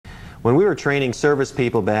When we were training service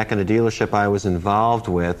people back in a dealership I was involved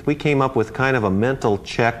with, we came up with kind of a mental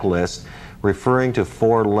checklist referring to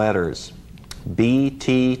 4 letters,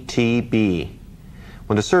 BTTB.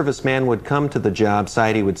 When a serviceman would come to the job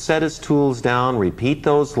site, he would set his tools down, repeat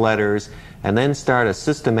those letters, and then start a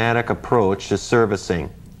systematic approach to servicing.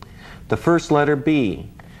 The first letter, B,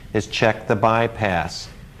 is check the bypass.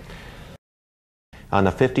 On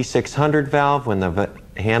the 5600 valve, when the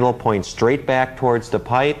handle points straight back towards the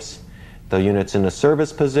pipes, the unit's in the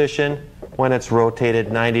service position. When it's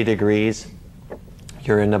rotated 90 degrees,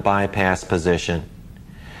 you're in the bypass position.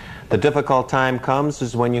 The difficult time comes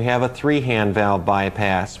is when you have a 3-hand valve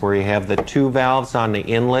bypass, where you have the 2 valves on the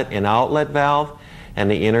inlet and outlet valve and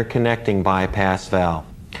the interconnecting bypass valve.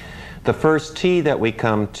 The first T that we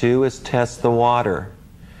come to is test the water.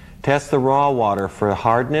 Test the raw water for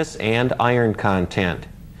hardness and iron content,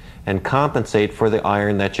 and compensate for the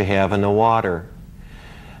iron that you have in the water.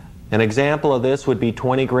 An example of this would be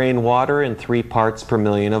 20 grain water and 3 parts per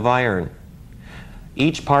million of iron.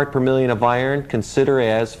 Each part per million of iron consider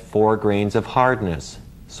as 4 grains of hardness.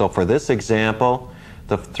 So for this example,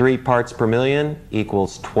 the 3 parts per million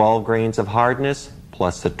equals 12 grains of hardness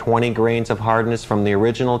plus the 20 grains of hardness from the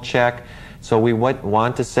original check. So we would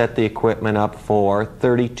want to set the equipment up for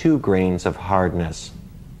 32 grains of hardness.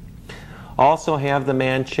 Also have the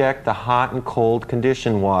man check the hot and cold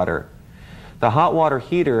condition water. The hot water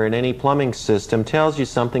heater in any plumbing system tells you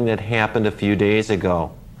something that happened a few days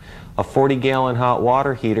ago. A 40-gallon hot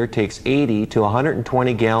water heater takes 80 to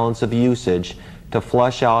 120 gallons of usage to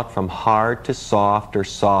flush out from hard to soft or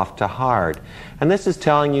soft to hard. And this is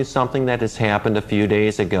telling you something that has happened a few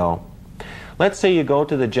days ago. Let's say you go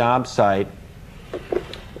to the job site,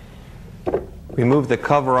 remove the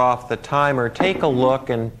cover off the timer, take a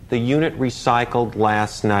look, and the unit recycled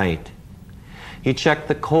last night. You check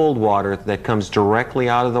the cold water that comes directly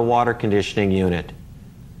out of the water conditioning unit.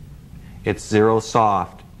 It's 0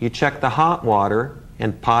 soft. You check the hot water,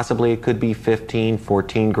 and possibly it could be 15,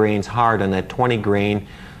 14 grains hard on that 20 grain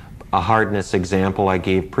hardness example I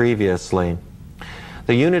gave previously.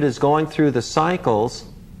 The unit is going through the cycles,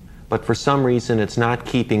 but for some reason it's not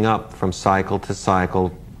keeping up from cycle to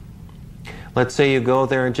cycle. Let's say you go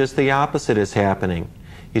there and just the opposite is happening.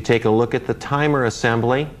 You take a look at the timer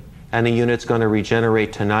assembly, and the unit's going to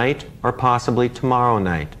regenerate tonight or possibly tomorrow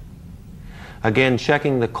night. Again,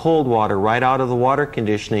 checking the cold water right out of the water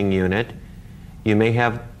conditioning unit, you may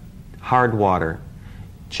have hard water.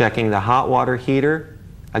 Checking the hot water heater,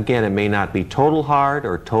 again, it may not be total hard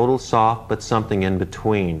or total soft, but something in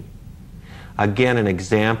between. Again, an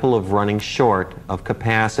example of running short of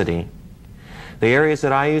capacity. The areas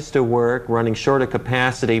that I used to work running short of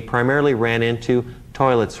capacity primarily ran into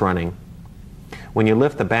toilets running. When you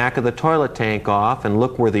lift the back of the toilet tank off and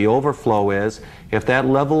look where the overflow is, if that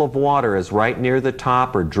level of water is right near the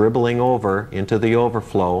top or dribbling over into the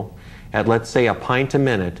overflow at, let's say, a pint a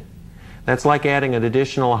minute, that's like adding an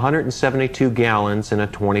additional 172 gallons in a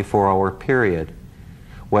 24-hour period.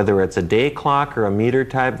 Whether it's a day clock or a meter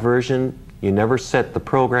type version, you never set the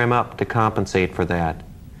program up to compensate for that.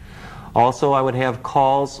 Also, I would have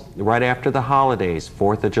calls right after the holidays,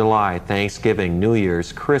 4th of July, Thanksgiving, New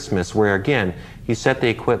Year's, Christmas, where again, you set the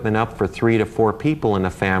equipment up for 3 to 4 people in the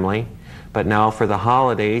family, but now for the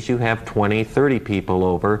holidays you have 20, 30 people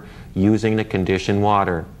over using the conditioned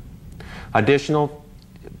water. Additional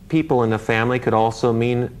people in the family could also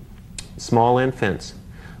mean small infants.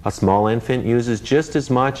 A small infant uses just as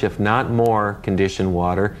much, if not more, conditioned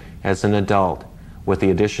water as an adult, with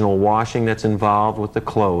the additional washing that's involved with the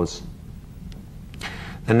clothes.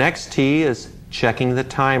 The next T is checking the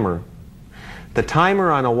timer. The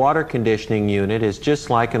timer on a water conditioning unit is just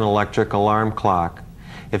like an electric alarm clock.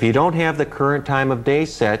 If you don't have the current time of day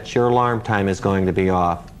set, your alarm time is going to be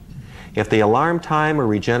off. If the alarm time or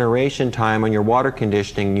regeneration time on your water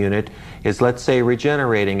conditioning unit is, let's say,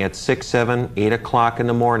 regenerating at 6, 7, 8 o'clock in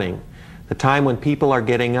the morning, the time when people are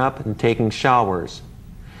getting up and taking showers,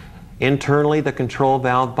 internally the control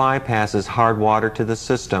valve bypasses hard water to the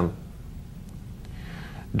system.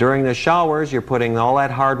 During the showers, you're putting all that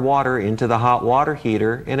hard water into the hot water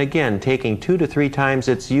heater, and again, taking 2 to 3 times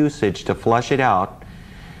its usage to flush it out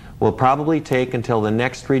will probably take until the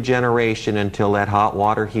next regeneration, until that hot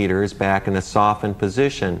water heater is back in a softened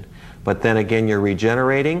position. But then again, you're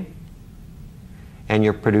regenerating, and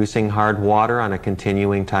you're producing hard water on a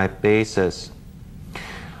continuing type basis.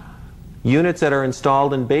 Units that are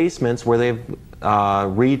installed in basements where they've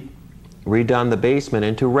redone the basement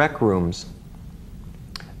into rec rooms.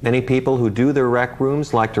 Many people who do their rec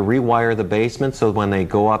rooms like to rewire the basement so when they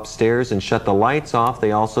go upstairs and shut the lights off,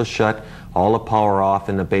 they also shut all the power off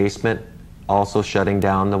in the basement also shutting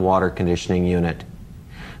down the water conditioning unit.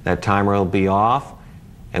 That timer will be off,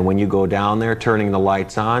 and when you go down there turning the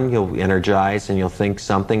lights on, you'll energize and you'll think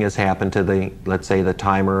something has happened to the, let's say, the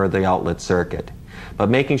timer or the outlet circuit. But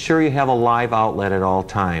making sure you have a live outlet at all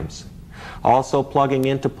times. Also plugging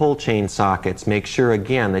into pull chain sockets, make sure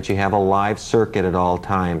again that you have a live circuit at all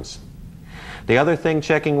times. The other thing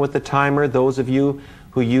checking with the timer, those of you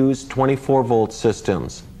who use 24-volt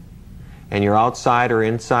systems and your outside or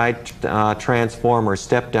inside transformer,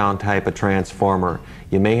 step-down type of transformer,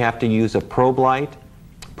 you may have to use a probe light,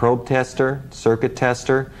 probe tester, circuit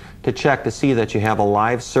tester to check to see that you have a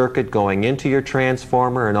live circuit going into your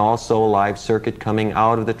transformer and also a live circuit coming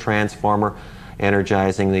out of the transformer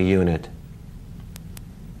energizing the unit.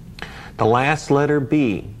 The last letter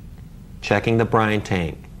B, checking the brine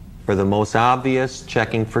tank. For the most obvious,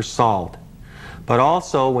 checking for salt. But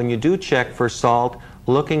also, when you do check for salt,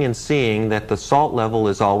 looking and seeing that the salt level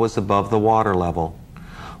is always above the water level.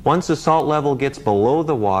 Once the salt level gets below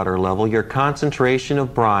the water level, your concentration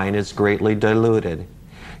of brine is greatly diluted.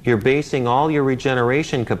 You're basing all your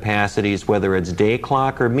regeneration capacities, whether it's day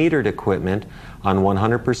clock or metered equipment, on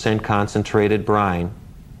 100% concentrated brine.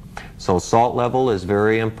 So salt level is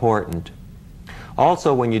very important.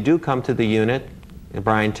 Also, when you do come to the unit, the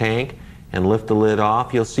brine tank, and lift the lid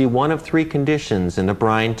off, you'll see one of three conditions in the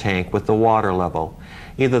brine tank with the water level.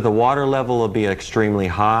 Either the water level will be extremely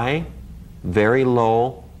high, very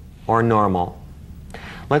low, or normal.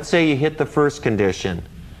 Let's say you hit the first condition.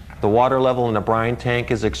 The water level in the brine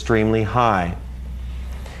tank is extremely high.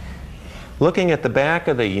 Looking at the back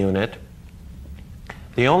of the unit,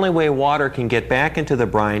 the only way water can get back into the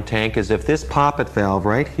brine tank is if this poppet valve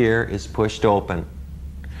right here is pushed open.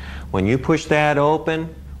 When you push that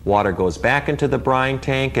open, water goes back into the brine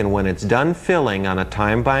tank, and when it's done filling on a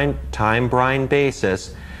time brine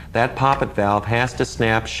basis, that poppet valve has to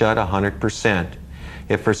snap shut 100%.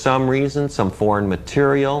 If for some reason, some foreign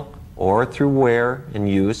material or through wear and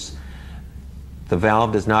use, the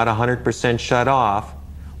valve does not 100% shut off,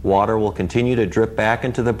 water will continue to drip back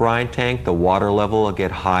into the brine tank. The water level will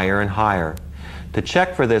get higher and higher. To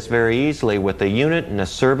check for this very easily, with the unit in a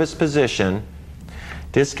service position,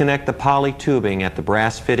 disconnect the poly tubing at the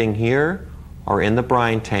brass fitting here or in the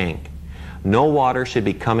brine tank. No water should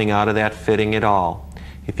be coming out of that fitting at all.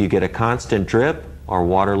 If you get a constant drip or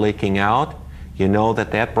water leaking out, you know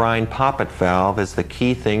that that brine poppet valve is the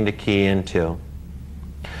key thing to key into.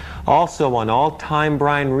 Also, on all time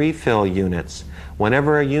brine refill units,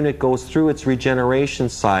 whenever a unit goes through its regeneration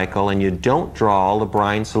cycle and you don't draw all the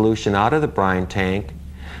brine solution out of the brine tank,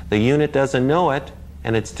 the unit doesn't know it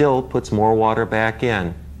and it still puts more water back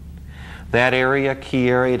in. That area, key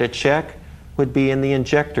area to check, would be in the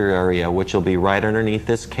injector area, which will be right underneath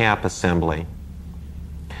this cap assembly.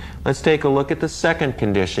 Let's take a look at the second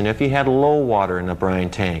condition if you had low water in the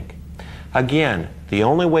brine tank. Again, the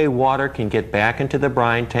only way water can get back into the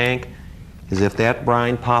brine tank is if that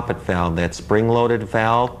brine poppet valve, that spring-loaded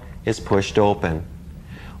valve, is pushed open.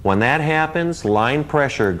 When that happens, line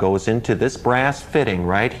pressure goes into this brass fitting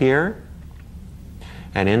right here,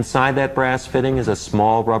 and inside that brass fitting is a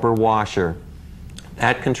small rubber washer.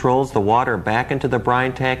 That controls the water back into the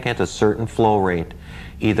brine tank at a certain flow rate,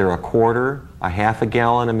 either a quarter, a half a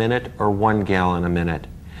gallon a minute, or 1 gallon a minute.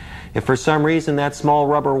 If for some reason that small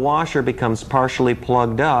rubber washer becomes partially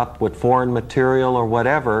plugged up with foreign material or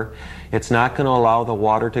whatever, it's not going to allow the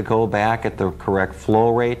water to go back at the correct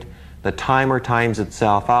flow rate. The timer times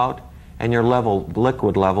itself out, and your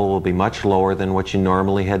liquid level will be much lower than what you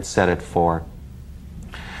normally had set it for.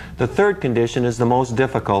 The third condition is the most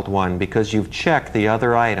difficult one because you've checked the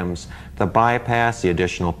other items, the bypass, the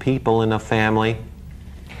additional people in the family.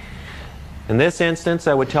 In this instance,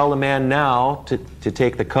 I would tell the man now to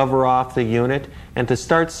take the cover off the unit and to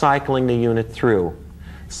start cycling the unit through.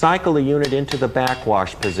 Cycle the unit into the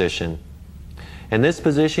backwash position. In this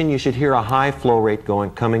position, you should hear a high flow rate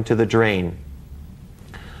coming to the drain.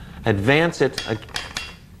 Advance it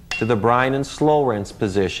to the brine and slow rinse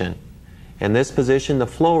position. In this position, the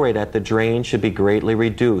flow rate at the drain should be greatly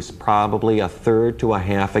reduced, probably a third to a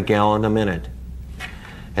half a gallon a minute.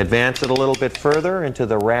 Advance it a little bit further into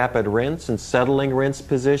the rapid rinse and settling rinse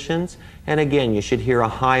positions, and again you should hear a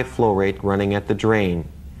high flow rate running at the drain.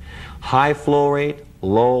 High flow rate,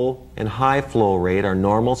 low, and high flow rate are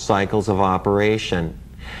normal cycles of operation.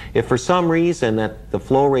 If for some reason that the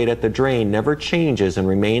flow rate at the drain never changes and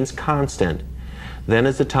remains constant, then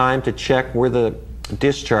is the time to check where the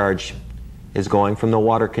discharge is going from the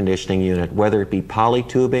water conditioning unit, whether it be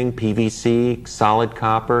polytubing, PVC, solid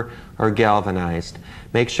copper, or galvanized.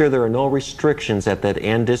 Make sure there are no restrictions at that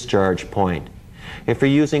end discharge point. If you're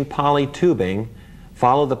using polytubing,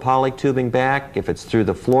 Follow the poly tubing back if it's through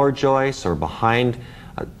the floor joists or behind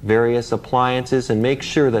various appliances, and make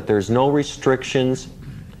sure that there's no restrictions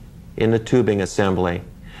in the tubing assembly.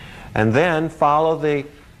 And then follow the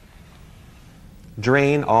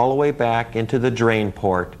drain all the way back into the drain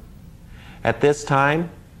port. At this time,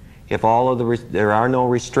 if there are no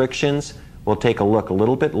restrictions, we'll take a look a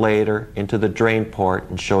little bit later into the drain port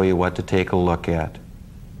and show you what to take a look at.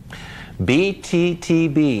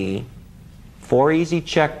 BTTB, 4 easy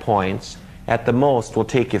checkpoints, at the most will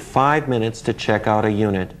take you 5 minutes to check out a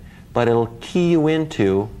unit, but it'll key you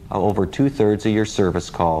into over 2/3 of your service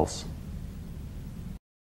calls.